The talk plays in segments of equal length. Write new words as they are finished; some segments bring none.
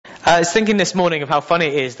I was thinking this morning of how funny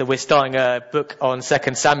it is that we're starting a book on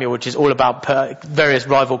 2 Samuel, which is all about various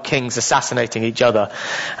rival kings assassinating each other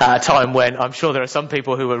at a time when I'm sure there are some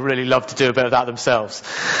people who would really love to do a bit of that themselves.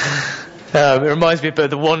 It reminds me of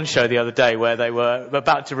the One Show the other day where they were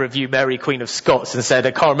about to review Mary, Queen of Scots, and said,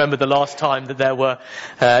 I can't remember the last time that there were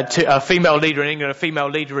a female leader in England, a female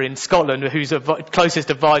leader in Scotland, whose closest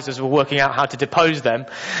advisors were working out how to depose them,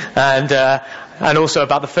 and also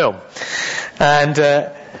about the film.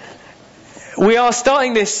 And we are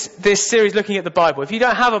starting this series looking at the Bible. If you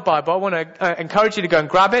don't have a Bible, I want to encourage you to go and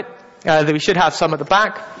grab it. We should have some at the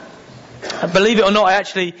back. Believe it or not, I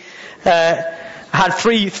actually had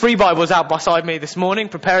three Bibles out beside me this morning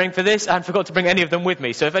preparing for this and forgot to bring any of them with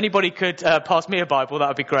me. So if anybody could pass me a Bible, that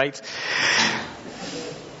would be great.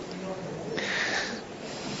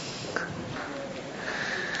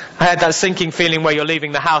 I had that sinking feeling where you're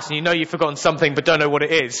leaving the house and you know you've forgotten something but don't know what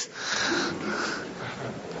it is.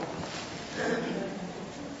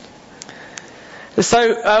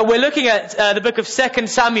 So we're looking at the book of 2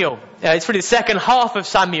 Samuel. It's really the second half of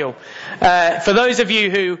Samuel. For those of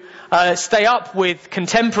you who stay up with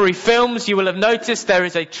contemporary films, you will have noticed there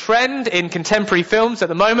is a trend in contemporary films at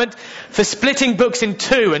the moment for splitting books in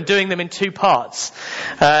two and doing them in two parts.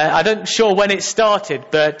 I'm not sure when it started,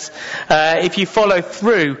 but if you follow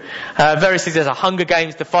through various things, there's a Hunger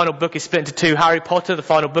Games, the final book is split into two. Harry Potter, the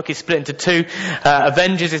final book is split into two.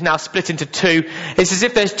 Avengers is now split into two. It's as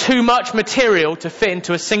if there's too much material to fit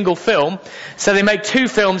into a single film, so they make two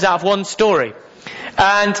films out of one story.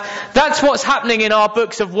 And that's what's happening in our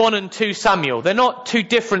books of 1 and 2 Samuel. They're not two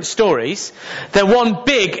different stories. They're one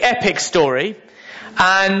big epic story.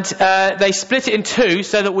 And they split it in two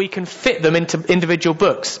so that we can fit them into individual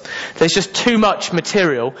books. There's just too much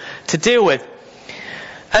material to deal with.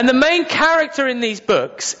 And the main character in these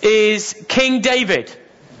books is King David.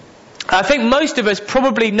 I think most of us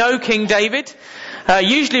probably know King David.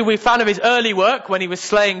 Usually we're fan of his early work when he was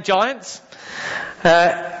slaying giants.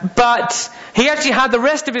 But he actually had the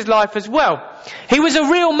rest of his life as well. He was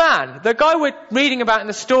a real man. The guy we're reading about in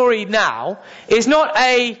the story now is not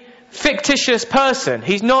a fictitious person.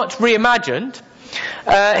 He's not reimagined.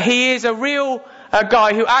 He is a real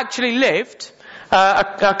guy who actually lived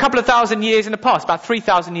a couple of thousand years in the past, about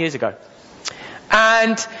 3,000 years ago.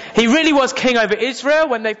 And he really was king over Israel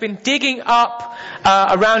when they've been digging up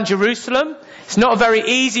around Jerusalem. It's not a very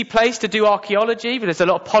easy place to do archaeology, but there's a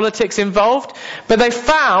lot of politics involved. But they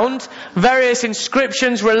found various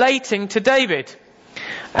inscriptions relating to David.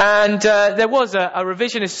 And there was a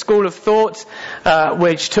revisionist school of thought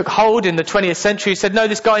which took hold in the 20th century, said, no,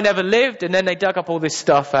 this guy never lived, and then they dug up all this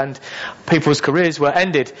stuff and people's careers were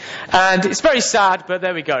ended. And it's very sad, but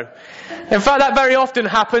there we go. In fact, that very often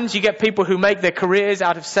happens. You get people who make their careers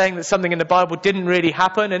out of saying that something in the Bible didn't really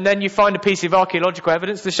happen, and then you find a piece of archaeological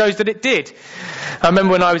evidence that shows that it did. I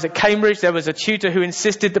remember when I was at Cambridge, there was a tutor who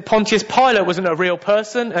insisted that Pontius Pilate wasn't a real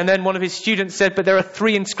person, and then one of his students said, but there are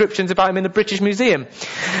 3 inscriptions about him in the British Museum.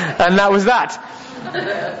 And that was that.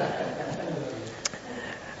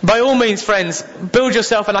 By all means, friends, build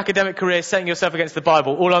yourself an academic career setting yourself against the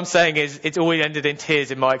Bible. All I'm saying is it's always ended in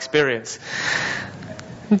tears in my experience.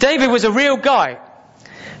 David was a real guy.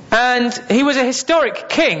 And he was a historic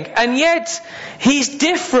king. And yet, he's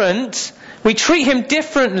different. We treat him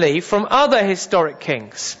differently from other historic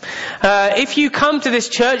kings. If you come to this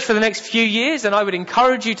church for the next few years, and I would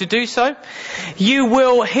encourage you to do so, you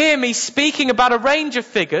will hear me speaking about a range of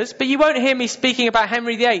figures, but you won't hear me speaking about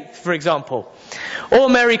Henry VIII, for example, or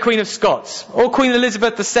Mary, Queen of Scots, or Queen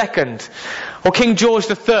Elizabeth II, or King George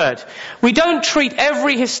III. We don't treat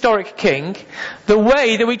every historic king the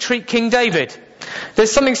way that we treat King David.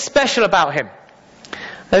 There's something special about him.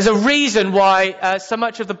 There's a reason why so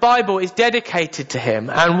much of the Bible is dedicated to him,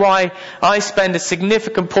 and why I spend a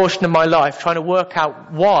significant portion of my life trying to work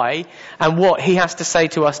out why and what he has to say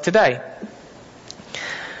to us today.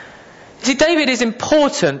 See, David is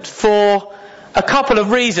important for a couple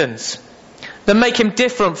of reasons that make him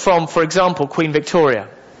different from, for example, Queen Victoria.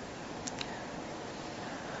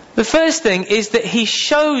 The first thing is that he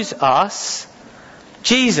shows us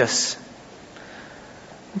Jesus.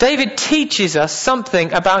 David teaches us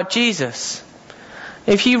something about Jesus.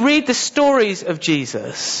 If you read the stories of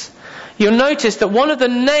Jesus, you'll notice that one of the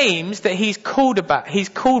names that he's called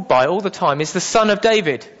by all the time is the Son of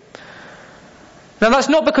David. Now that's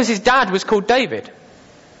not because his dad was called David,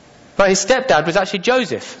 but his stepdad was actually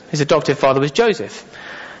Joseph. His adoptive father was Joseph.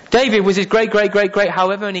 David was his great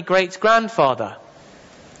however many great-grandfather.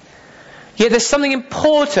 Yet there's something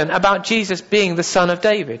important about Jesus being the Son of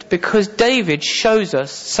David, because David shows us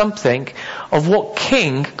something of what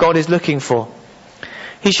king God is looking for.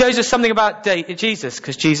 He shows us something about Jesus,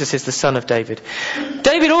 because Jesus is the son of David.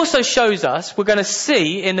 David also shows us, we're going to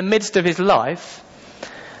see in the midst of his life,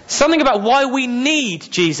 something about why we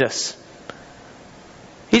need Jesus.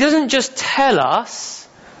 He doesn't just tell us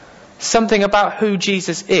something about who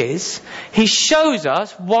Jesus is. He shows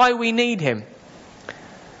us why we need him.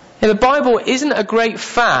 And the Bible isn't a great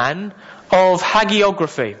fan of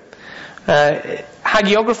hagiography.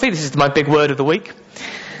 Hagiography, this is my big word of the week,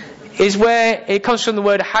 is where it comes from the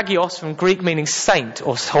word hagios, from Greek meaning saint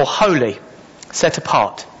or holy, set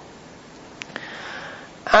apart.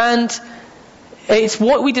 And it's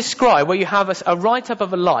what we describe where you have a write-up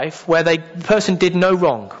of a life where the person did no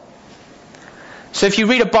wrong. So if you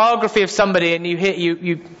read a biography of somebody and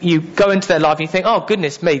you go into their life and you think, oh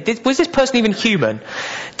goodness me, was this person even human?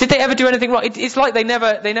 Did they ever do anything wrong? It's like they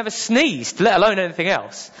never sneezed, let alone anything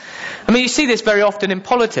else. I mean, you see this very often in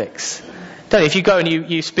politics. Don't you? If you go and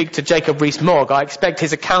you speak to Jacob Rees-Mogg, I expect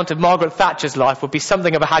his account of Margaret Thatcher's life would be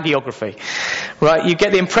something of a hagiography. Right? You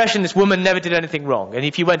get the impression this woman never did anything wrong. And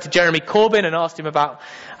if you went to Jeremy Corbyn and asked him about,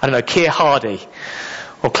 Keir Hardie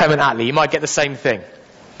or Clement Attlee, you might get the same thing.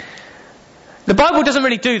 The Bible doesn't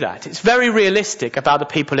really do that. It's very realistic about the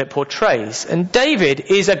people it portrays. And David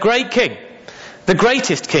is a great king, the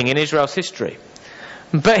greatest king in Israel's history.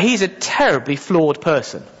 But he's a terribly flawed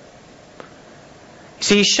person.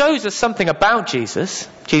 See, he shows us something about Jesus.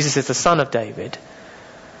 Jesus is the son of David.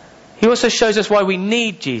 He also shows us why we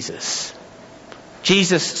need Jesus.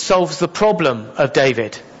 Jesus solves the problem of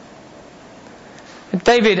David. And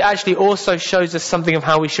David actually also shows us something of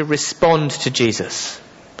how we should respond to Jesus.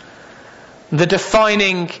 The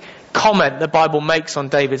defining comment the Bible makes on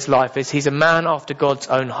David's life is he's a man after God's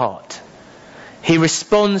own heart. He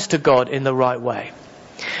responds to God in the right way.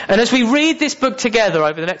 And as we read this book together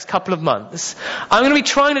over the next couple of months, I'm going to be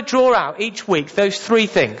trying to draw out each week those three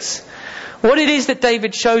things. What it is that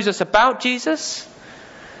David shows us about Jesus,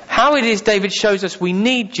 how it is David shows us we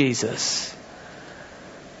need Jesus,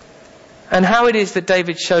 and how it is that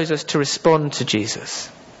David shows us to respond to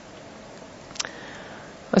Jesus.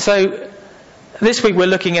 And so, this week we're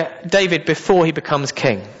looking at David before he becomes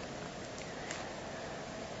king.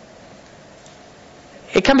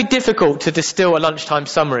 It can be difficult to distill a lunchtime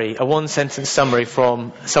summary, a one-sentence summary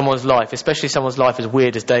from someone's life, especially someone's life as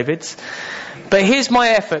weird as David's. But here's my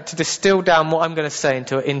effort to distill down what I'm going to say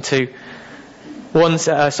into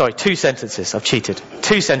two sentences. I've cheated.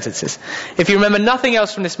 2 sentences. If you remember nothing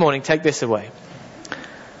else from this morning, take this away.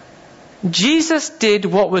 Jesus did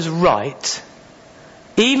what was right,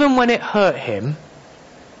 even when it hurt him,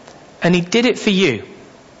 and he did it for you.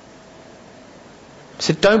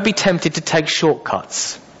 So don't be tempted to take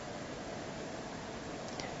shortcuts.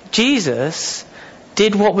 Jesus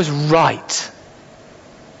did what was right,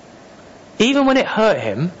 even when it hurt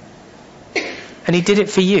him, and he did it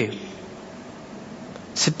for you.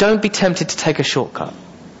 So don't be tempted to take a shortcut.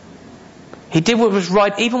 He did what was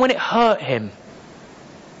right, even when it hurt him,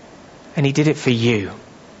 and he did it for you.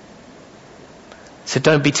 So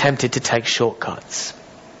don't be tempted to take shortcuts.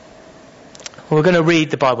 Well, we're going to read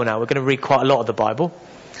the Bible now. We're going to read quite a lot of the Bible.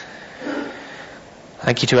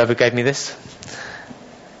 Thank you to whoever gave me this.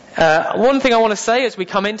 One thing I want to say as we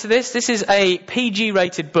come into this is a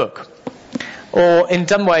PG-rated book. Or in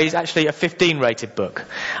some ways, actually a 15-rated book.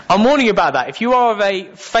 I'm warning you about that. If you are of a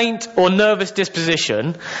faint or nervous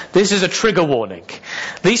disposition, this is a trigger warning.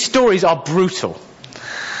 These stories are brutal.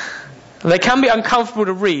 They can be uncomfortable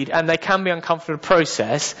to read and they can be uncomfortable to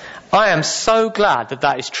process. I am so glad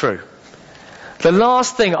that is true. The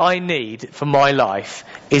last thing I need for my life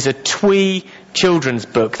is a twee children's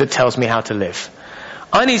book that tells me how to live.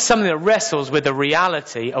 I need something that wrestles with the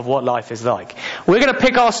reality of what life is like. We're going to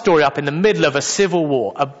pick our story up in the middle of a civil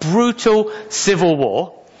war, a brutal civil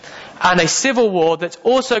war, and a civil war that's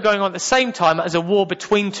also going on at the same time as a war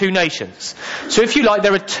between two nations. So if you like,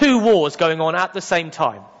 there are 2 wars going on at the same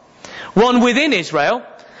time. One within Israel,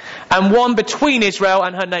 and one between Israel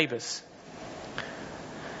and her neighbours.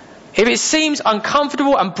 If it seems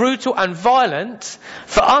uncomfortable and brutal and violent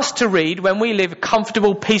for us to read when we live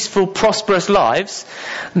comfortable, peaceful, prosperous lives,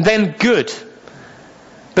 then good.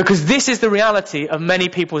 Because this is the reality of many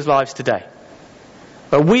people's lives today.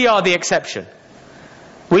 But we are the exception.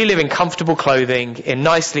 We live in comfortable clothing, in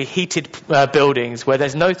nicely heated buildings where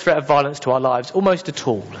there's no threat of violence to our lives, almost at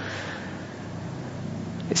all.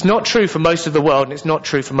 It's not true for most of the world, and it's not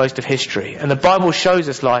true for most of history. And the Bible shows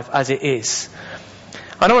us life as it is.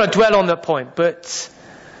 I don't want to dwell on that point, but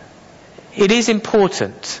it is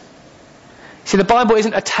important. See, the Bible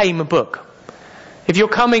isn't a tame book. If you're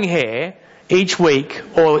coming here each week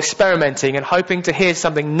or experimenting and hoping to hear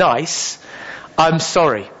something nice, I'm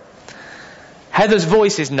sorry. Heather's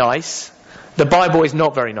voice is nice. The Bible is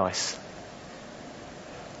not very nice.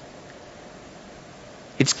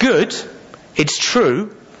 It's good. It's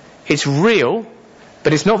true. It's real.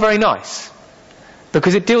 But it's not very nice.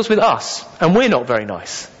 Because it deals with us. And we're not very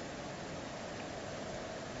nice.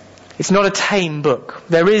 It's not a tame book.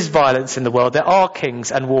 There is violence in the world. There are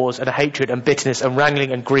kings and wars and hatred and bitterness and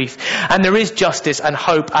wrangling and grief. And there is justice and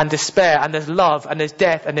hope and despair. And there's love and there's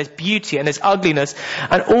death and there's beauty and there's ugliness.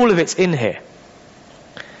 And all of it's in here.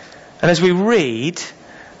 And as we read,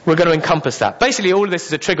 we're going to encompass that. Basically, all of this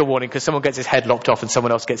is a trigger warning because someone gets his head lopped off and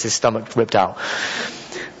someone else gets his stomach ripped out.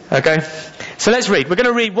 Okay? So let's read. We're going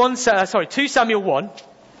to read 2 Samuel 1.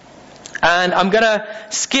 And I'm going to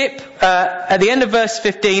skip, at the end of verse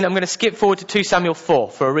 15, I'm going to skip forward to 2 Samuel 4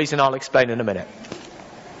 for a reason I'll explain in a minute.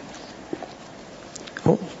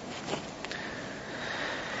 Oh.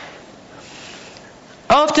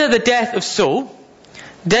 After the death of Saul,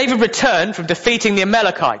 David returned from defeating the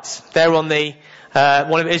Amalekites. They're on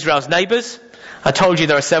one of Israel's neighbours. I told you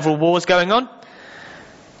there are several wars going on.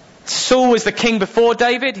 Saul was the king before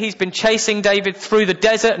David. He's been chasing David through the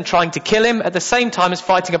desert and trying to kill him at the same time as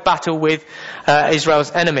fighting a battle with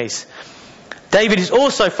Israel's enemies. David is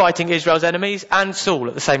also fighting Israel's enemies and Saul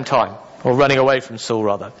at the same time, or running away from Saul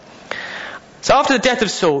rather. So after the death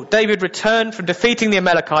of Saul, David returned from defeating the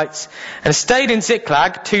Amalekites and stayed in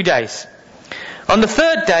Ziklag 2 days. On the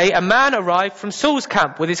third day, a man arrived from Saul's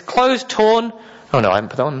camp with his clothes torn. Oh no, I haven't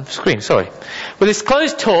put that on the screen, sorry. With his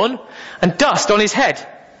clothes torn and dust on his head.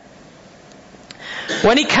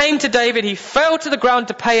 When he came to David, he fell to the ground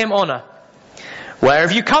to pay him honour. "Where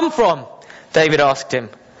have you come from?" David asked him.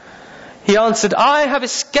 He answered, "I have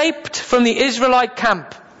escaped from the Israelite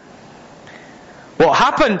camp." "What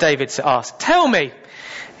happened?" David asked. "Tell me."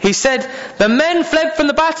 He said, "The men fled from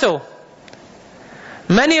the battle.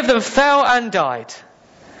 Many of them fell and died.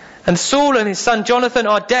 And Saul and his son Jonathan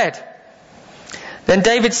are dead." Then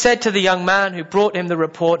David said to the young man who brought him the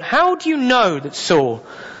report, "How do you know that Saul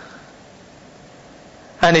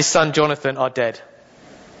and his son Jonathan are dead?"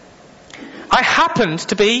 "I happened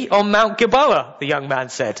to be on Mount Gilboa," the young man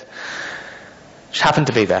said. Just happened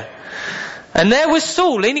to be there. "And there was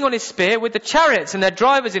Saul leaning on his spear with the chariots and their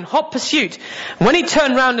drivers in hot pursuit. And when he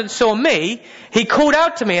turned round and saw me, he called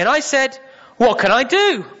out to me and I said, 'What can I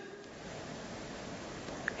do?'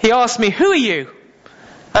 He asked me, 'Who are you?'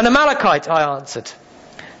 'An Amalekite,' I answered.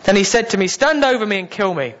 Then he said to me, 'Stand over me and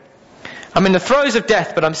kill me. I'm in the throes of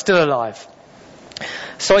death, but I'm still alive.'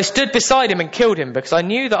 So I stood beside him and killed him, because I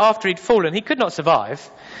knew that after he'd fallen, he could not survive.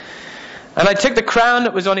 And I took the crown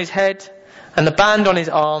that was on his head and the band on his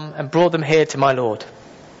arm and brought them here to my Lord."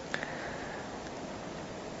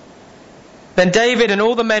 Then David and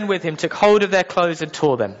all the men with him took hold of their clothes and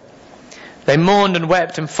tore them. They mourned and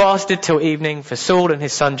wept and fasted till evening for Saul and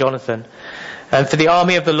his son Jonathan, and for the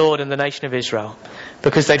army of the Lord and the nation of Israel,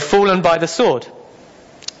 because they'd fallen by the sword.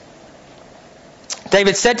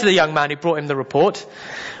 David said to the young man who brought him the report,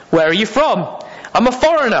 "Where are you from?" "I'm a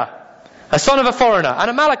foreigner, a son of a foreigner, an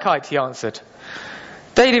Amalekite," he answered.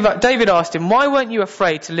 David asked him, "Why weren't you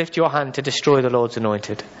afraid to lift your hand to destroy the Lord's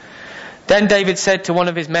anointed?" Then David said to called one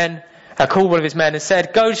of his men and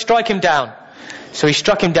said, "Go strike him down." So he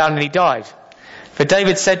struck him down and he died. For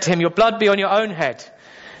David said to him, "Your blood be on your own head.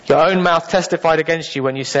 Your own mouth testified against you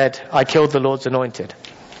when you said, 'I killed the Lord's anointed.'"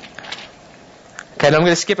 Okay, now I'm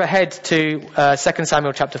going to skip ahead to 2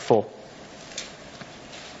 Samuel chapter 4.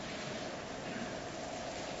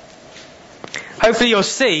 Hopefully you'll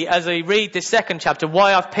see, as I read this second chapter,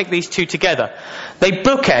 why I've picked these two together. They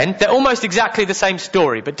bookend, they're almost exactly the same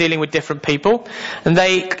story, but dealing with different people. And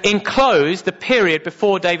they enclose the period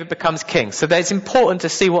before David becomes king. So it's important to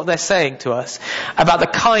see what they're saying to us about the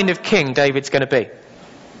kind of king David's going to be.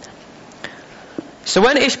 So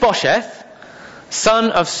when Ishbosheth,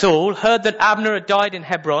 son of Saul, heard that Abner had died in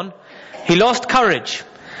Hebron, he lost courage,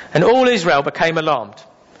 and all Israel became alarmed.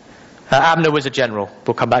 Abner was a general.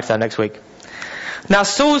 We'll come back to that next week. Now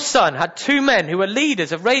Saul's son had 2 men who were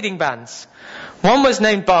leaders of raiding bands. One was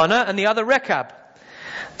named Baanah and the other Rechab.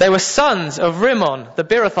 They were sons of Rimmon the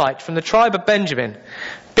Beerothite from the tribe of Benjamin.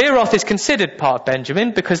 Beeroth is considered part of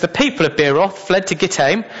Benjamin because the people of Beeroth fled to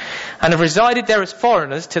Gittaim and have resided there as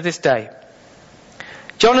foreigners to this day.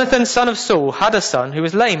 Jonathan, son of Saul, had a son who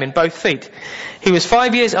was lame in both feet. He was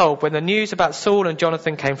 5 years old when the news about Saul and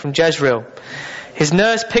Jonathan came from Jezreel. His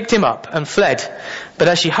nurse picked him up and fled, but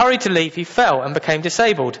as she hurried to leave, he fell and became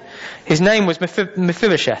disabled. His name was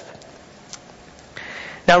Mephibosheth.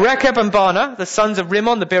 Now Rechab and Baanah, the sons of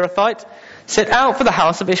Rimmon the Beerothite, set out for the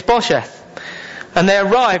house of Ishbosheth, and they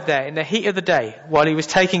arrived there in the heat of the day while he was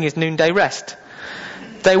taking his noonday rest.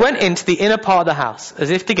 they went into the inner part of the house as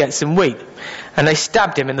if to get some wheat, and they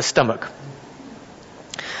stabbed him in the stomach.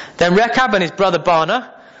 Then Rechab and his brother Baanah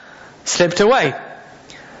slipped away.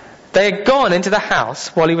 They had gone into the house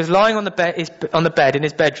while he was lying on the bed in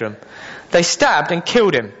his bedroom. They stabbed and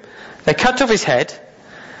killed him. They cut off his head.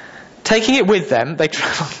 Taking it with them, they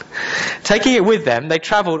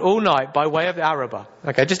travelled all night by way of the Arabah.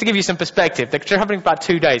 Okay, just to give you some perspective, they're travelling about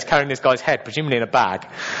 2 days carrying this guy's head, presumably in a bag.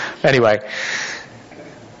 Anyway,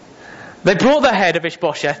 they brought the head of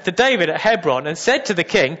Ishbosheth to David at Hebron and said to the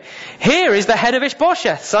king, "Here is the head of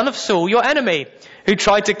Ishbosheth, son of Saul, your enemy, who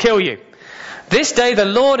tried to kill you. This day the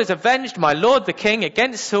Lord has avenged my lord the king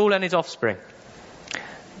against Saul and his offspring."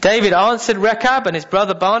 David answered Rechab and his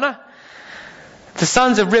brother Baanah, the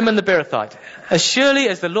sons of Rimmon the Beerothite, "As surely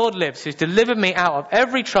as the Lord lives, who's delivered me out of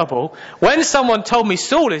every trouble, when someone told me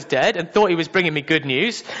Saul is dead and thought he was bringing me good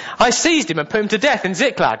news, I seized him and put him to death in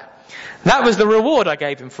Ziklag. That was the reward I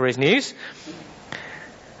gave him for his news.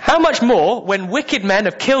 How much more, when wicked men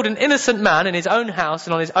have killed an innocent man in his own house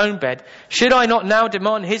and on his own bed, should I not now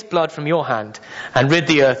demand his blood from your hand and rid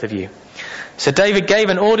the earth of you?" So David gave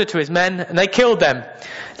an order to his men, and they killed them.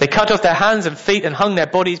 They cut off their hands and feet and hung their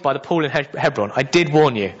bodies by the pool in Hebron. I did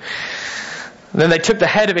warn you. And then they took the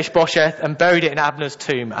head of Ishbosheth and buried it in Abner's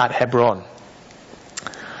tomb at Hebron.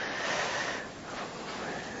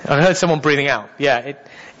 I heard someone breathing out. Yeah,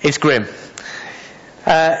 it's grim.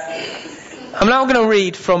 I'm now going to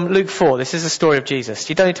read from Luke 4. This is the story of Jesus.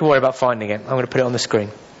 You don't need to worry about finding it. I'm going to put it on the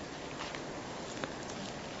screen.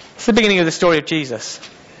 It's the beginning of the story of Jesus.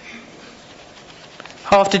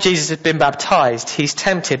 After Jesus has been baptized, he's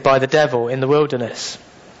tempted by the devil in the wilderness.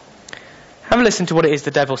 Have a listen to what it is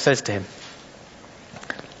the devil says to him.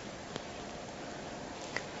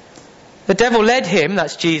 The devil led him,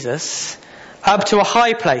 that's Jesus, up to a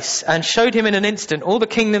high place and showed him in an instant all the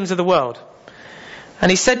kingdoms of the world.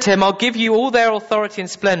 And he said to him, "I'll give you all their authority and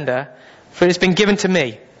splendour, for it has been given to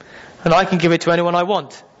me, and I can give it to anyone I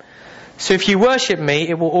want. So if you worship me,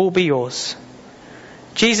 it will all be yours."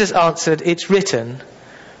 Jesus answered, "It's written,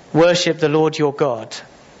 worship the Lord your God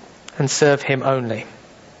and serve him only."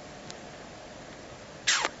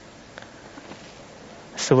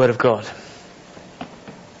 That's the word of God.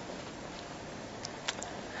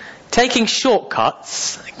 Taking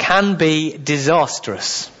shortcuts can be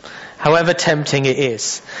disastrous, however tempting it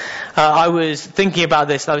is. I was thinking about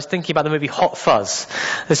this. I was thinking about the movie Hot Fuzz.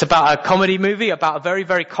 It's about a comedy movie about a very,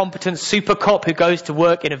 very competent super cop who goes to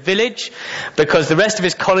work in a village because the rest of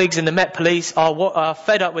his colleagues in the Met Police are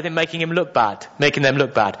fed up with him making them look bad.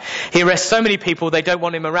 He arrests so many people they don't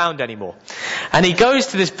want him around anymore. And he goes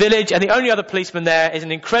to this village, and the only other policeman there is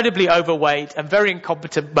an incredibly overweight and very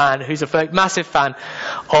incompetent man who's a massive fan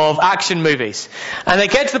of action movies. And they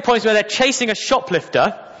get to the point where they're chasing a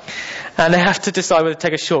shoplifter, and they have to decide whether to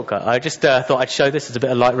take a shortcut. I just thought I'd show this as a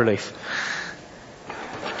bit of light relief.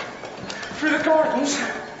 Through the gardens.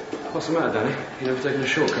 What's the matter, Danny? You never taken a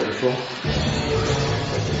shortcut before?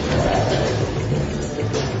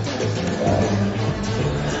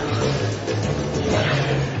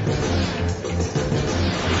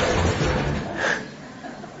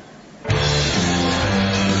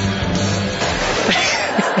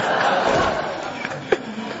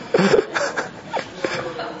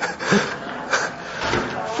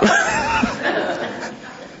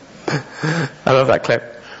 I love that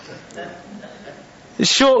clip.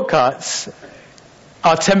 Shortcuts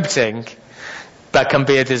are tempting, but can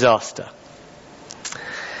be a disaster.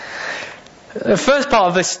 The first part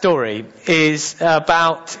of this story is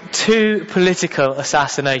about 2 political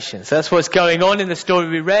assassinations. That's what's going on in the story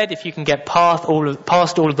we read. If you can get past all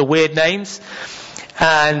of the weird names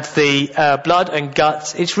and the blood and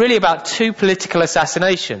guts, it's really about 2 political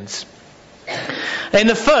assassinations. In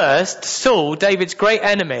the first, Saul, David's great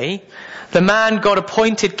enemy, the man God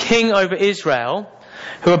appointed king over Israel,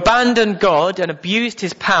 who abandoned God and abused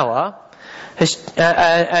his power,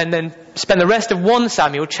 and then spent the rest of 1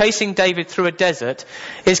 Samuel chasing David through a desert,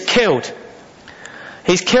 is killed.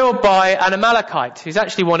 He's killed by an Amalekite, who's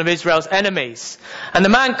actually one of Israel's enemies. And the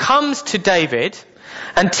man comes to David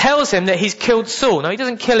and tells him that he's killed Saul. Now, he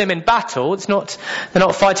doesn't kill him in battle. They're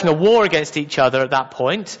not fighting a war against each other at that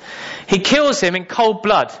point. He kills him in cold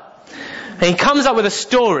blood. And he comes up with a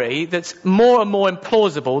story that's more and more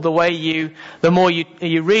implausible the more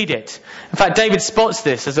you read it. In fact, David spots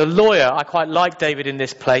this. As a lawyer, I quite like David in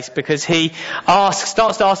this place because he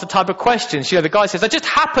starts to ask the type of questions. The guy says, I just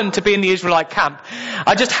happened to be in the Israelite camp.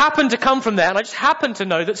 I just happened to come from there, and I just happened to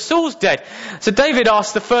know that Saul's dead. So David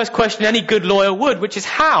asks the first question any good lawyer would, which is,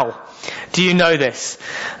 how do you know this?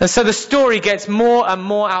 And so the story gets more and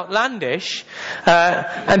more outlandish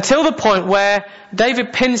until the point where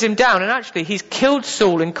David pins him down, and actually he's killed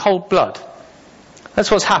Saul in cold blood.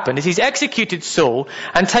 That's what's happened, is he's executed Saul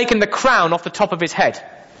and taken the crown off the top of his head.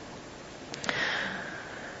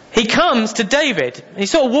 He comes to David, and he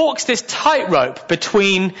sort of walks this tightrope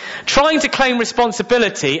between trying to claim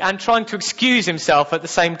responsibility and trying to excuse himself at the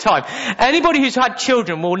same time. Anybody who's had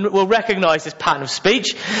children will recognise this pattern of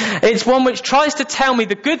speech. It's one which tries to tell me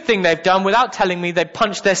the good thing they've done without telling me they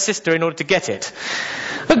punched their sister in order to get it.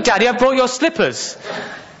 Look, Daddy, I brought your slippers.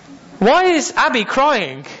 Why is Abby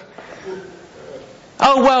crying?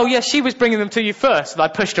 Oh, well, yes, she was bringing them to you first, and I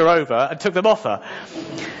pushed her over and took them off her.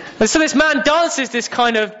 And so this man dances this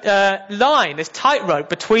kind of line, this tightrope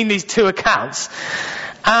between these two accounts,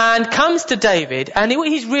 and comes to David, and what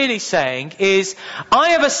he's really saying is, I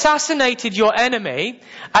have assassinated your enemy,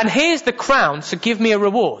 and here's the crown, so give me a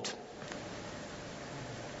reward.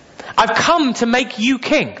 I've come to make you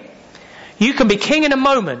king. You can be king in a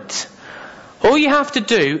moment. All you have to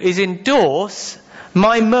do is endorse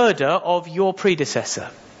my murder of your predecessor.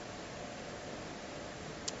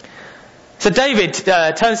 So David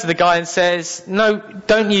turns to the guy and says, no,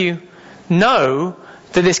 don't you know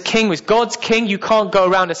that this king was God's king? You can't go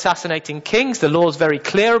around assassinating kings. The law's very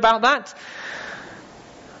clear about that.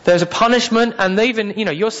 There's a punishment, and even,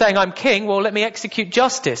 you're saying I'm king, well, let me execute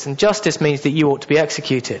justice. And justice means that you ought to be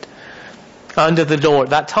executed under the law at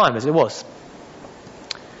that time, as it was.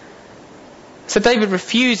 So David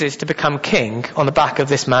refuses to become king on the back of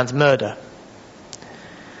this man's murder.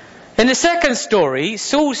 In the second story,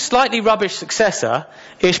 Saul's slightly rubbish successor,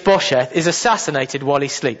 Ishbosheth, is assassinated while he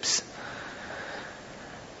sleeps.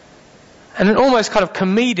 In an almost kind of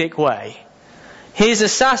comedic way, his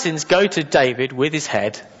assassins go to David with his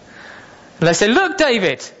head, and they say, look,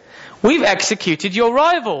 David, we've executed your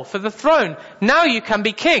rival for the throne. Now you can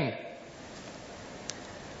be king.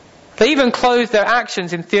 They even clothe their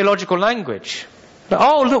actions in theological language.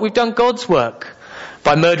 Oh, look, we've done God's work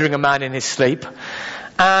by murdering a man in his sleep.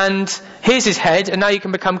 And here's his head, and now you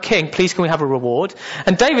can become king. Please, can we have a reward?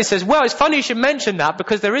 And David says, well, it's funny you should mention that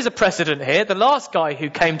because there is a precedent here. The last guy who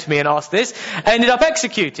came to me and asked this ended up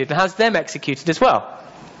executed and has them executed as well.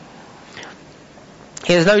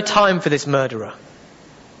 He has no time for this murderer.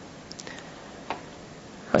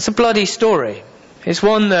 That's a bloody story. It's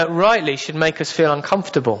one that rightly should make us feel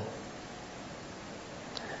uncomfortable.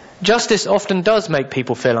 Justice often does make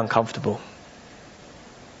people feel uncomfortable.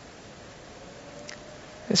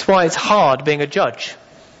 It's why it's hard being a judge.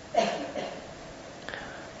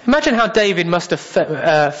 Imagine how David must have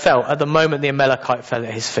felt at the moment the Amalekite fell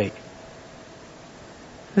at his feet.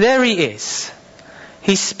 There he is.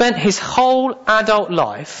 He spent his whole adult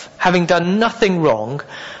life, having done nothing wrong,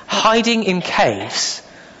 hiding in caves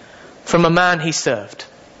from a man he served.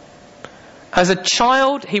 As a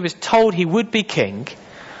child, he was told he would be king,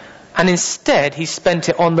 and instead he spent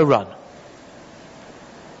it on the run.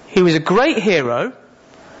 He was a great hero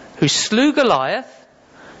who slew Goliath,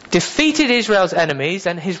 defeated Israel's enemies,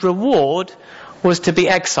 and his reward was to be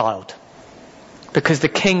exiled because the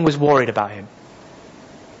king was worried about him.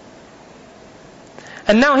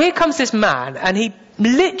 And now here comes this man, and he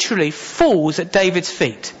literally falls at David's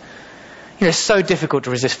feet. It's so difficult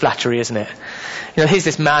to resist flattery, isn't it? Here's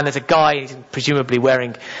this man, there's a guy, he's presumably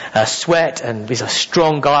wearing a sweat, and he's a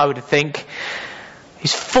strong guy, I would think.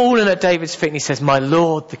 He's fallen at David's feet, and he says, my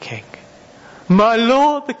Lord the King. My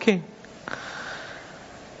Lord the King.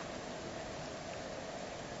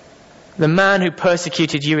 The man who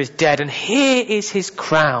persecuted you is dead, and here is his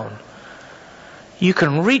crown. You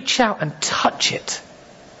can reach out and touch it.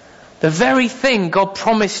 The very thing God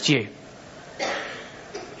promised you.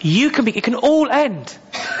 It can all end.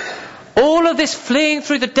 All of this fleeing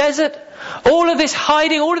through the desert, all of this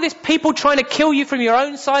hiding, all of this people trying to kill you from your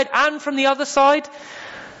own side and from the other side,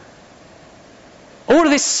 all of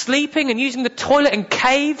this sleeping and using the toilet in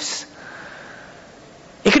caves,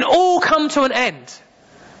 it can all come to an end.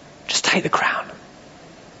 Just take the crown.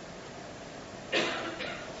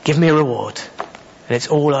 Give me a reward, and it's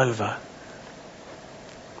all over.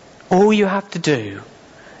 All you have to do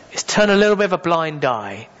is turn a little bit of a blind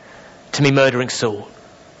eye to me murdering Saul.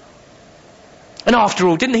 And after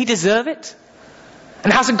all, didn't he deserve it?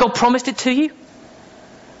 And hasn't God promised it to you?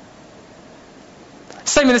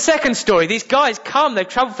 Same in the second story. These guys come, they've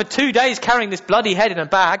travelled for 2 days carrying this bloody head in a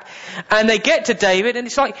bag, and they get to David, and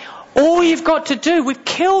it's like, all you've got to do, we've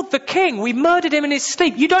killed the king, we murdered him in his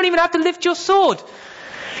sleep. You don't even have to lift your sword.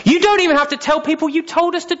 You don't even have to tell people you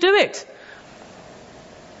told us to do it.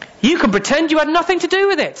 You can pretend you had nothing to do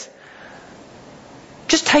with it.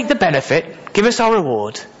 Just take the benefit, give us our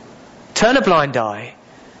reward, turn a blind eye,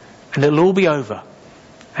 and it'll all be over.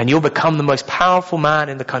 And you'll become the most powerful man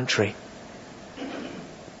in the country.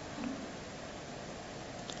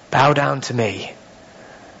 Bow down to me,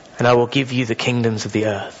 and I will give you the kingdoms of the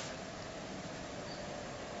earth.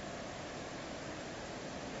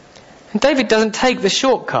 And David doesn't take the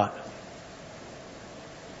shortcut.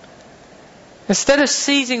 Instead of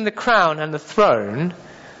seizing the crown and the throne,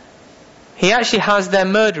 he actually has the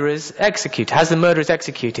murderers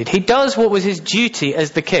executed. He does what was his duty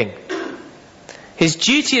as the king. His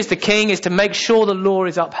duty as the king is to make sure the law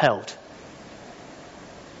is upheld.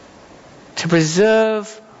 To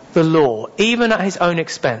preserve the law, even at his own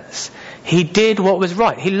expense. He did what was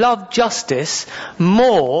right. He loved justice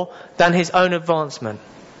more than his own advancement.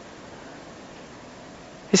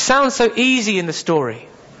 It sounds so easy in the story.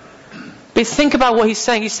 But think about what he's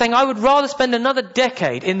saying. He's saying, I would rather spend another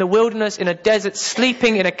decade in the wilderness, in a desert,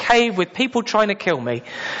 sleeping in a cave with people trying to kill me,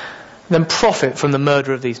 than profit from the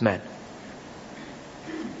murder of these men.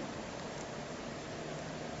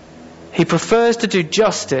 He prefers to do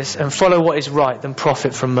justice and follow what is right than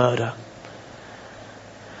profit from murder.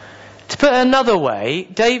 To put it another way,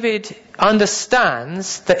 David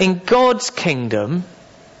understands that in God's kingdom,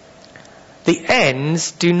 the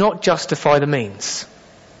ends do not justify the means.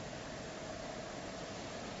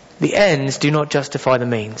 The ends do not justify the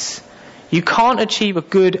means. You can't achieve a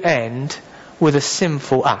good end with a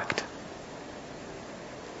sinful act.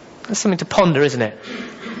 That's something to ponder, isn't it?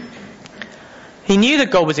 He knew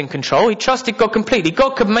that God was in control. He trusted God completely.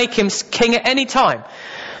 God could make him king at any time.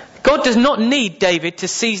 God does not need David to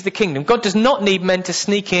seize the kingdom. God does not need men to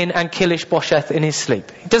sneak in and kill Ishbosheth in his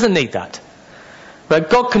sleep. He doesn't need that. But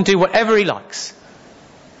God can do whatever he likes.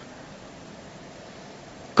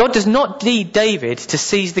 God does not need David to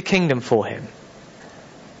seize the kingdom for him.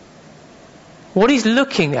 What he's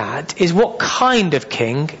looking at is what kind of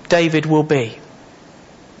king David will be.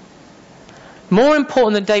 More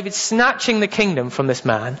important than David snatching the kingdom from this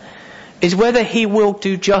man is whether he will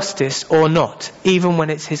do justice or not, even when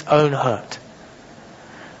it's his own hurt.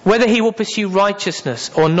 Whether he will pursue righteousness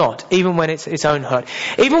or not, even when it's his own hurt.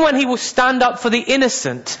 Even when he will stand up for the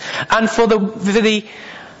innocent and for the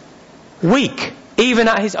weak, even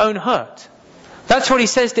at his own hurt. That's what he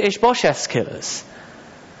says to Ishbosheth's killers.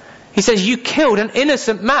 He says, you killed an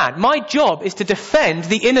innocent man. My job is to defend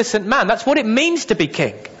the innocent man. That's what it means to be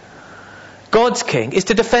king. God's king is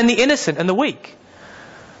to defend the innocent and the weak.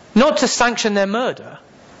 Not to sanction their murder.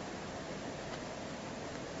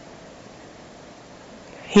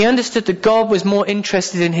 He understood that God was more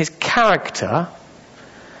interested in his character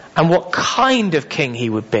and what kind of king he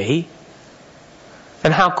would be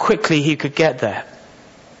and how quickly he could get there.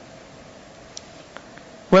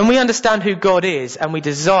 When we understand who God is and we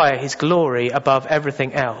desire his glory above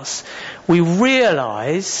everything else, we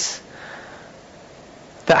realize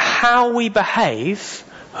that how we behave,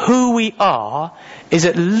 who we are, is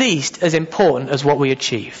at least as important as what we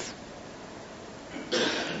achieve.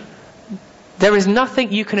 There is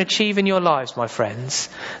nothing you can achieve in your lives, my friends,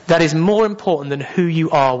 that is more important than who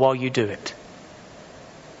you are while you do it.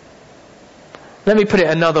 Let me put it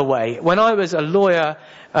another way. When I was a lawyer,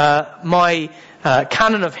 my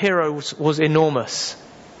canon of heroes was enormous.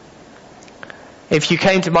 If you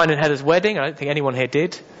came to mine and Heather's wedding, I don't think anyone here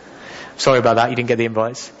did. Sorry about that, you didn't get the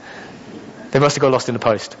invites. They must have got lost in the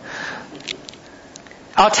post.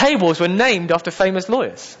 Our tables were named after famous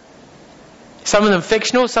lawyers. Some of them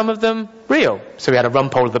fictional, some of them real. So we had a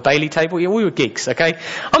Rumpole of the Bailey table. Yeah, we were geeks, okay?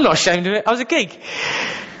 I'm not ashamed of it. I was a geek.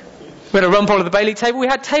 We had a Rumpole of the Bailey table. We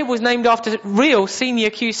had tables named after real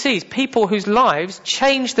senior QCs, people whose lives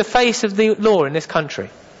changed the face of the law in this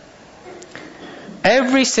country.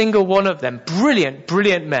 Every single one of them, brilliant,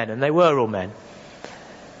 brilliant men, and they were all men.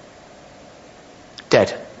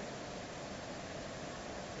 Dead.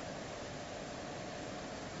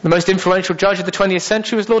 The most influential judge of the 20th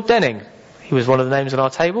century was Lord Denning. He was one of the names on our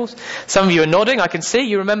tables. Some of you are nodding, I can see.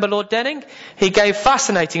 You remember Lord Denning? He gave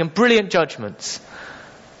fascinating and brilliant judgments.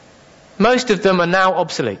 Most of them are now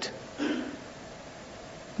obsolete.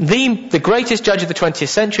 The greatest judge of the 20th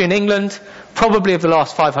century in England, probably of the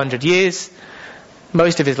last 500 years,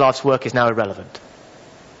 most of his life's work is now irrelevant.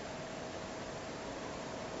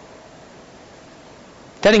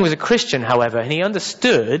 Denning was a Christian, however, and he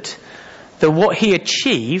understood that what he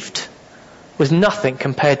achieved was nothing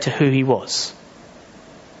compared to who he was.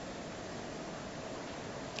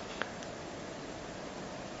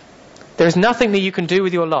 There is nothing that you can do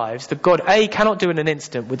with your lives that God A, cannot do in an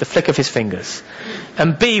instant with the flick of his fingers,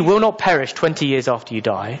 and B, will not perish 20 years after you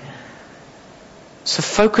die. So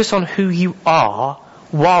focus on who you are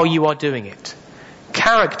while you are doing it.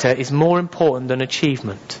 Character is more important than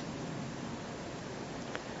achievement.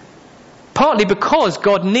 Partly because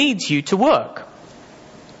God needs you to work.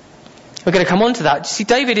 We're going to come on to that. See,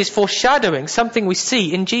 David is foreshadowing something we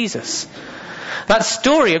see in Jesus. That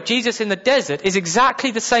story of Jesus in the desert is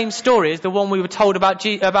exactly the same story as the one we were told about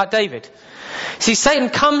David. See, Satan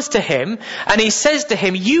comes to him and he says to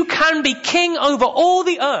him, you can be king over all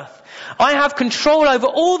the earth. I have control over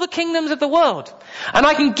all the kingdoms of the world, and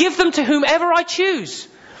I can give them to whomever I choose.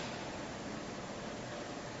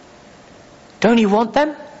 Don't you want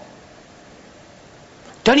them?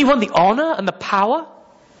 Don't you want the honor and the power?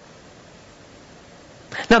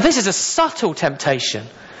 Now, this is a subtle temptation,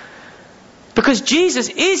 because Jesus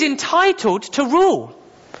is entitled to rule.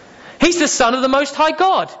 He's the Son of the Most High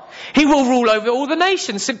God. He will rule over all the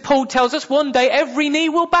nations. St. Paul tells us one day every knee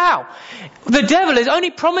will bow. The devil is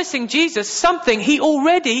only promising Jesus something he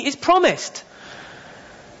already is promised.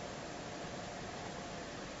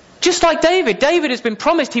 Just like David. David has been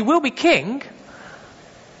promised he will be king.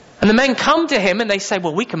 And the men come to him and they say,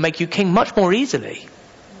 well, we can make you king much more easily.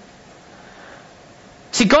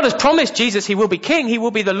 See, God has promised Jesus he will be king. He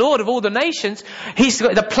will be the Lord of all the nations.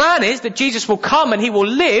 The plan is that Jesus will come and he will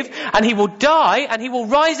live and he will die and he will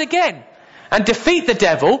rise again and defeat the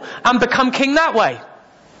devil and become king that way.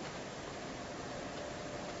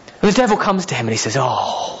 And the devil comes to him and he says,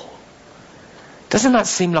 oh, doesn't that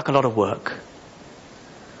seem like a lot of work?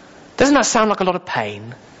 Doesn't that sound like a lot of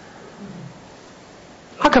pain?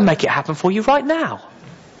 I can make it happen for you right now.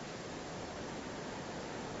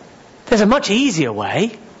 There's a much easier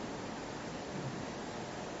way.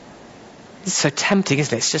 It's so tempting,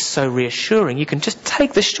 isn't it? It's just so reassuring. You can just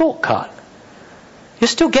take the shortcut. You'll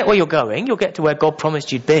still get where you're going. You'll get to where God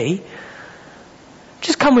promised you'd be.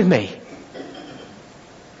 Just come with me.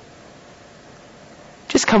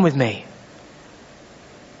 Just come with me.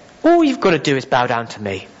 All you've got to do is bow down to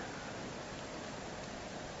me.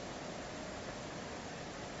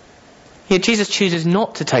 Yet Jesus chooses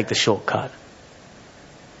not to take the shortcut.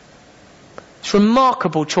 It's a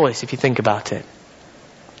remarkable choice if you think about it.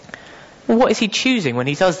 Well, what is he choosing when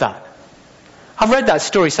he does that? I've read that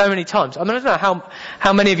story so many times. I don't know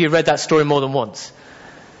how many of you have read that story more than once.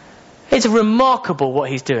 It's remarkable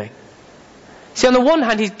what he's doing. See, on the one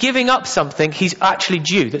hand, he's giving up something he's actually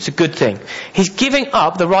due. That's a good thing. He's giving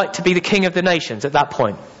up the right to be the king of the nations at that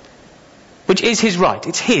point, which is his right.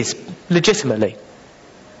 It's his, legitimately.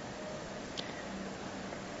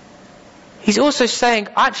 He's also saying,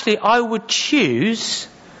 actually, I would choose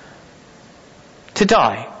to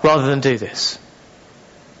die rather than do this.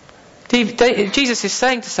 Jesus is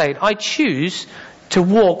saying to Satan, I choose to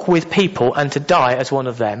walk with people and to die as one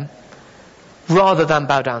of them rather than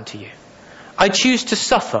bow down to you. I choose to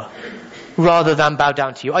suffer rather than bow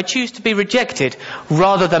down to you. I choose to be rejected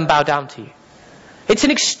rather than bow down to you. It's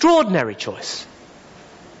an extraordinary choice.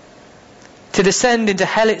 To descend into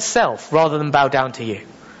hell itself rather than bow down to you.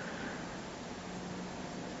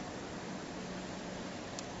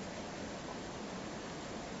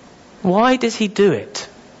 Why does he do it?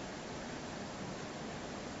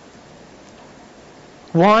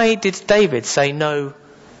 Why did David say no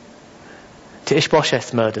to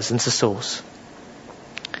Ishbosheth's murders and to Saul's?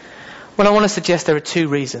 Well, I want to suggest there are two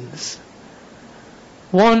reasons.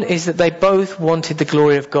 One is that they both wanted the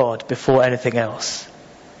glory of God before anything else.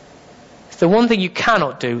 The one thing you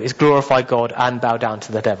cannot do is glorify God and bow down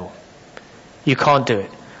to the devil. You can't do it.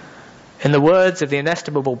 In the words of the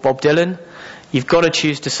inestimable Bob Dylan, you've got to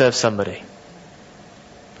choose to serve somebody.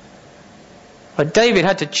 But David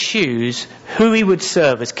had to choose who he would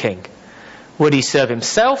serve as king. Would he serve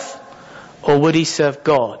himself or would he serve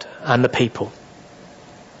God and the people?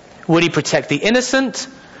 Would he protect the innocent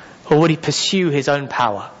or would he pursue his own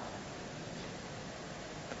power?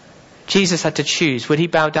 Jesus had to choose. Would he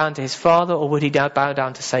bow down to his Father or would he bow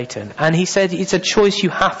down to Satan? And he said it's a choice you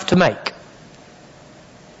have to make.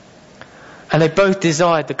 And they both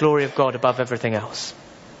desired the glory of God above everything else.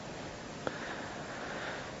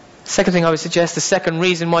 Second thing I would suggest, the second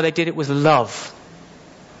reason why they did it was love.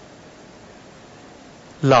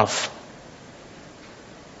 Love.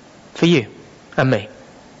 For you and me.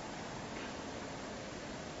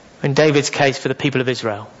 In David's case, for the people of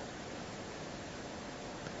Israel.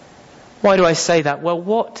 Why do I say that? Well,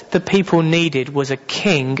 what the people needed was a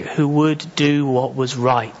king who would do what was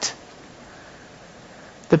right.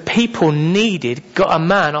 The people needed a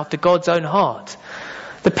man after God's own heart.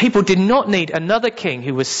 The people did not need another king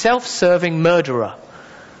who was self-serving murderer.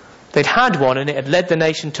 They'd had one and it had led the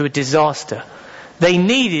nation to a disaster. They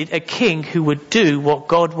needed a king who would do what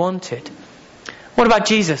God wanted. What about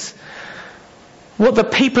Jesus? What the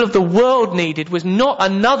people of the world needed was not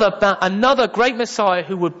another great Messiah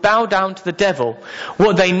who would bow down to the devil.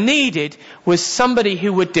 What they needed was somebody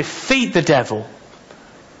who would defeat the devil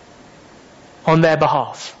on their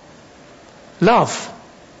behalf. Love.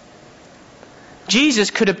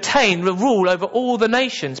 Jesus could obtain the rule over all the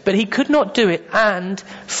nations, but he could not do it and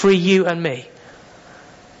free you and me.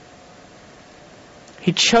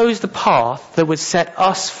 He chose the path that would set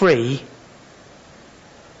us free.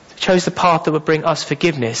 Chose the path that would bring us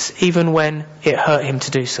forgiveness, even when it hurt him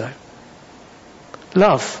to do so.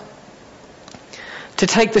 Love. To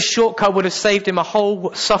take the shortcut would have saved him a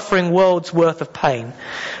whole suffering world's worth of pain,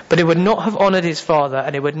 but it would not have honoured his Father,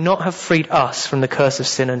 and it would not have freed us from the curse of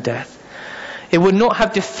sin and death. It would not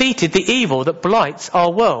have defeated the evil that blights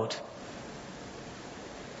our world.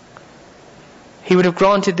 He would have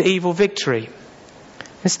granted the evil victory.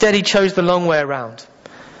 Instead, he chose the long way around.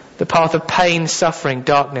 The path of pain, suffering,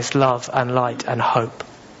 darkness, love, and light, and hope.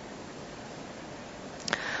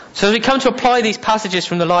 So as we come to apply these passages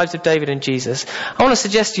from the lives of David and Jesus, I want to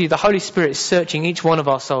suggest to you the Holy Spirit is searching each one of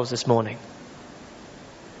our souls this morning.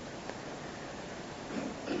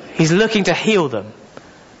 He's looking to heal them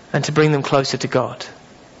and to bring them closer to God.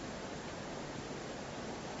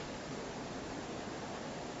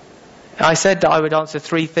 I said that I would answer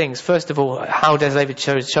three things. First of all, how does David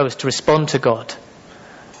show us to respond to God?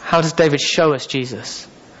 How does David show us Jesus?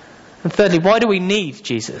 And thirdly, why do we need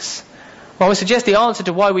Jesus? Well, I would suggest the answer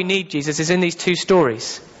to why we need Jesus is in these two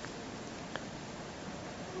stories.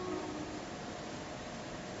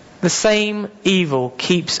 The same evil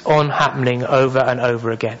keeps on happening over and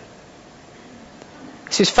over again.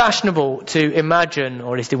 This is fashionable to imagine,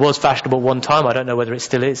 or at least it was fashionable one time, I don't know whether it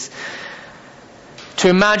still is, to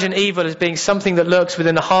imagine evil as being something that lurks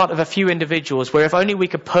within the heart of a few individuals, where if only we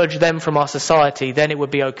could purge them from our society, then it would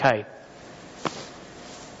be okay.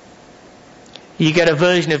 You get a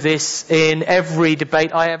version of this in every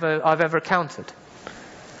debate I've ever encountered.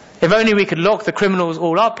 If only we could lock the criminals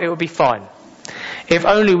all up, it would be fine. If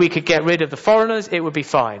only we could get rid of the foreigners, it would be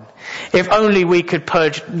fine. If only we could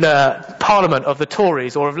purge the Parliament of the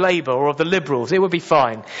Tories or of Labour or of the Liberals, it would be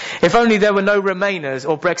fine. If only there were no Remainers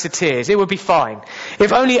or Brexiteers, it would be fine.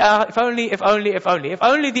 If only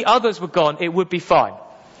the others were gone, it would be fine.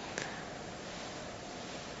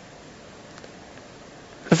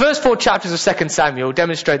 The first 4 chapters of 2 Samuel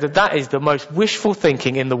demonstrate that is the most wishful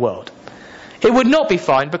thinking in the world. It would not be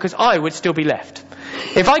fine because I would still be left.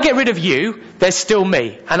 If I get rid of you, there's still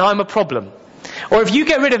me, and I'm a problem. Or if you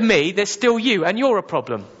get rid of me, there's still you, and you're a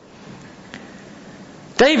problem.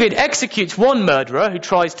 David executes one murderer who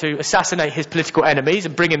tries to assassinate his political enemies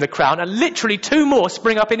and bring him the crown, and literally 2 more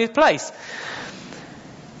spring up in his place.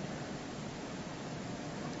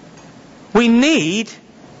 We need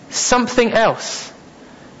something else.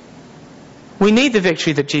 We need the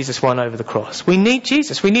victory that Jesus won over the cross. We need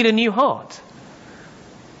Jesus. We need a new heart.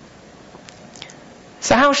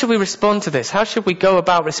 So how should we respond to this? How should we go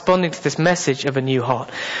about responding to this message of a new heart?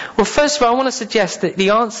 Well, first of all, I want to suggest that the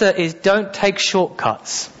answer is don't take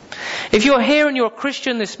shortcuts. If you're here and you're a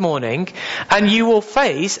Christian this morning, and you will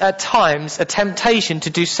face at times a temptation to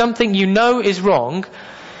do something you know is wrong,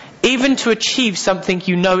 even to achieve something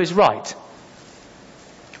you know is right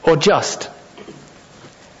or just.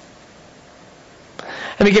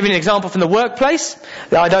 Let me give you an example from the workplace.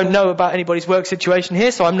 I don't know about anybody's work situation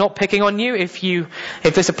here, so I'm not picking on you.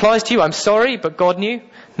 If this applies to you, I'm sorry, but God knew,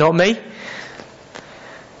 not me.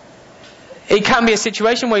 It can be a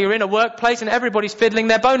situation where you're in a workplace and everybody's fiddling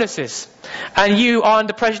their bonuses. And you are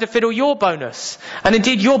under pressure to fiddle your bonus. And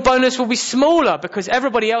indeed, your bonus will be smaller because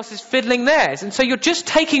everybody else is fiddling theirs. And so you're just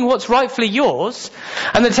taking what's rightfully yours.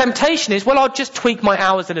 And the temptation is, well, I'll just tweak my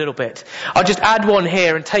hours a little bit. I'll just add one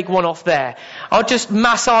here and take one off there. I'll just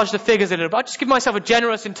massage the figures a little bit. I'll just give myself a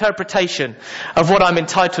generous interpretation of what I'm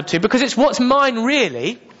entitled to. Because it's what's mine,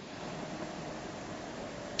 really.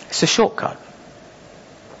 It's a shortcut.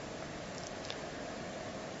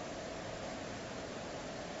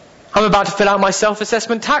 I'm about to fill out my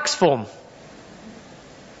self-assessment tax form.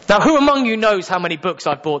 Now, who among you knows how many books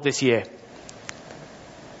I've bought this year?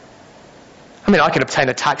 I mean, I could obtain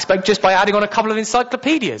a tax break just by adding on a couple of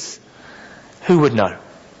encyclopedias. Who would know?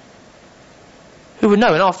 Who would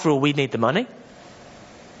know? And after all, we need the money.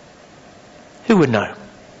 Who would know?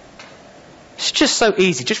 It's just so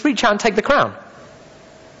easy. Just reach out and take the crown.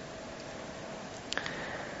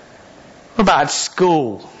 What about at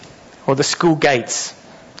school or the school gates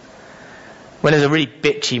when there's a really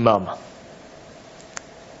bitchy mum?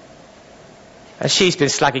 And she's been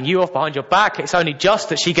slagging you off behind your back. It's only just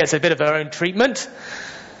that she gets a bit of her own treatment.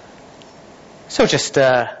 So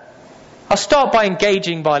I'll start by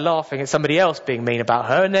engaging by laughing at somebody else being mean about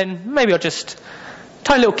her, and then maybe I'll just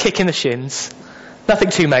tiny little kick in the shins. Nothing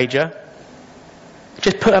too major.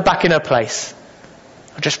 Just put her back in her place.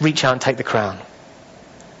 I'll just reach out and take the crown.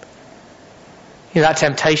 You know, that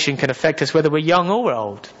temptation can affect us whether we're young or we're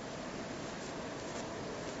old.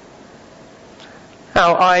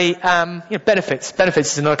 Now, benefits.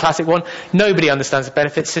 Benefits is another classic one. Nobody understands the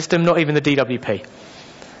benefits system, not even the DWP.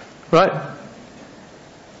 Right?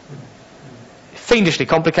 Fiendishly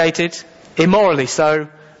complicated, immorally so.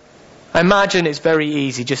 I imagine it's very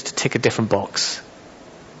easy just to tick a different box.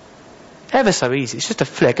 Ever so easy. It's just a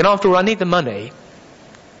flick. And after all, I need the money.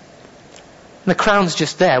 And the crown's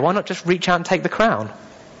just there. Why not just reach out and take the crown?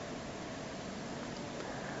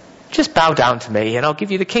 Just bow down to me and I'll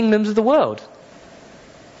give you the kingdoms of the world.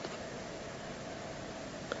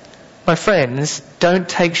 My friends, don't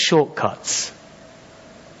take shortcuts.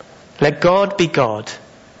 Let God be God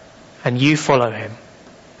and you follow him.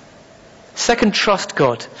 Second, trust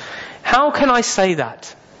God. How can I say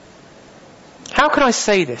that? How can I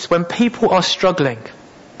say this when people are struggling?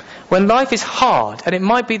 When life is hard, and it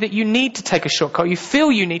might be that you need to take a shortcut, you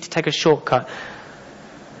feel you need to take a shortcut.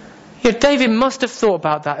 You know, David must have thought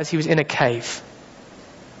about that as he was in a cave.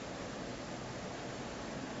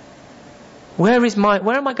 Where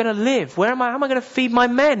am I going to live? How am I going to feed my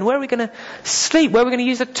men? Where are we going to sleep? Where are we going to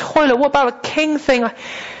use the toilet? What about a king thing?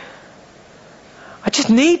 I just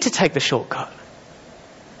need to take the shortcut.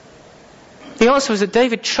 The answer was that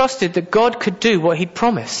David trusted that God could do what he'd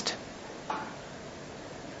promised.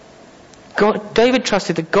 David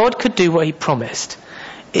trusted that God could do what he promised,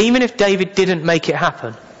 even if David didn't make it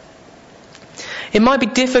happen. It might be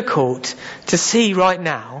difficult to see right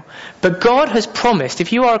now, but God has promised,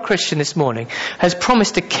 if you are a Christian this morning, has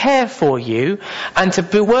promised to care for you and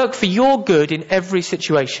to work for your good in every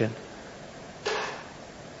situation.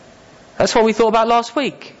 That's what we thought about last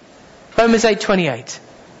week. Romans 8:28.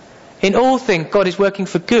 In all things, God is working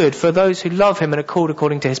for good for those who love him and are called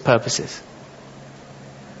according to his purposes.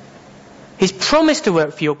 He's promised to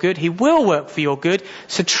work for your good. He will work for your good.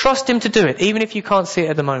 So trust him to do it, even if you can't see it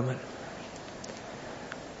at the moment.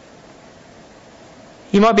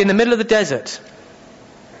 You might be in the middle of the desert,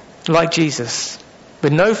 like Jesus,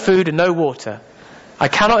 with no food and no water. I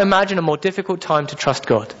cannot imagine a more difficult time to trust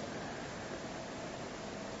God.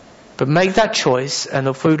 But make that choice and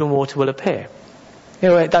the food and water will appear. You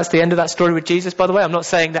know, that's the end of that story with Jesus, by the way. I'm not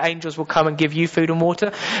saying that angels will come and give you food and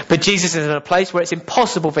water, but Jesus is in a place where it's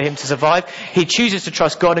impossible for him to survive. He chooses to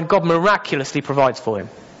trust God and God miraculously provides for him.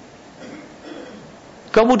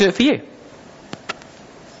 God will do it for you.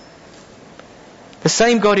 The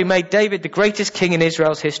same God who made David the greatest king in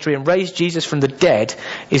Israel's history and raised Jesus from the dead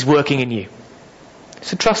is working in you.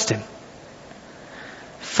 So trust him.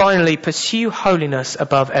 Finally, pursue holiness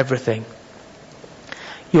above everything.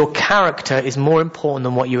 Your character is more important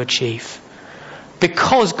than what you achieve.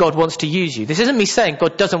 Because God wants to use you. This isn't me saying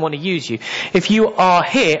God doesn't want to use you. If you are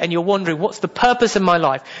here and you're wondering what's the purpose of my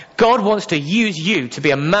life, God wants to use you to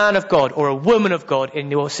be a man of God or a woman of God in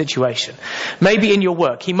your situation. Maybe in your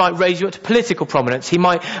work. He might raise you up to political prominence. He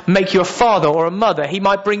might make you a father or a mother. He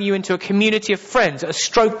might bring you into a community of friends at a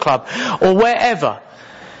stroke club or wherever.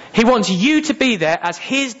 He wants you to be there as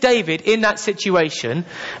his David in that situation,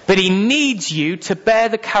 but he needs you to bear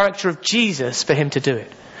the character of Jesus for him to do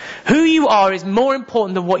it. Who you are is more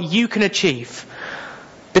important than what you can achieve,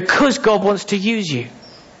 because God wants to use you.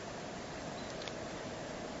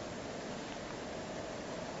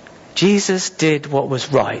 Jesus did what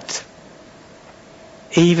was right,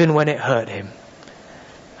 even when it hurt him,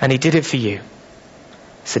 and he did it for you.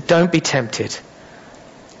 So don't be tempted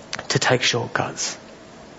to take shortcuts.